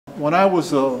when I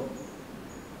was in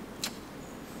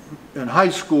high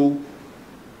school,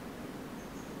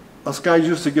 us guys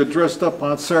used to get dressed up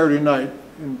on Saturday night.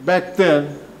 And back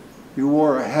then, you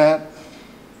wore a hat,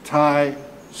 tie,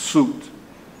 suit.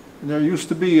 And there used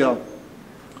to be a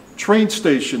train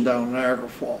station down in Niagara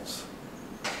Falls.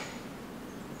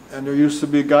 And there used to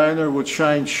be a guy in there with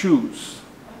shine shoes.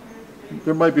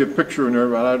 There might be a picture in there,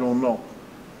 but I don't know.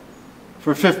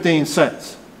 For 15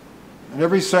 cents. And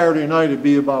every Saturday night, it'd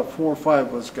be about 4 or 5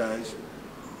 of us guys.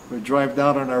 We'd drive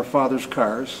down in our father's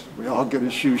cars. We all get a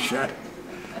shoe shine.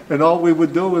 And all we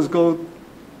would do was go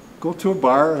to a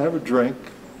bar, have a drink,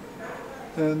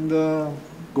 and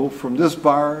go from this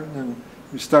bar. And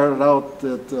we started out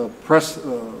at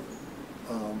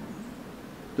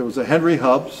there was a Henry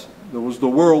Hub's, there was the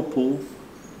Whirlpool,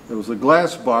 there was a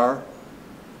Glass Bar,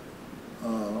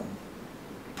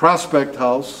 Prospect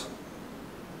House,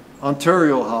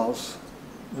 Ontario House,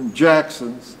 and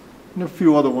Jackson's, and a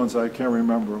few other ones I can't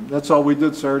remember them. That's all we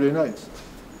did Saturday nights.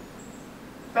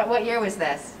 But what year was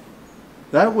this?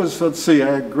 That was, let's see,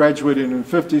 I graduated in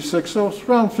 '56, so it was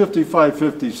around '55,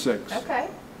 '56. Okay.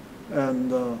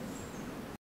 And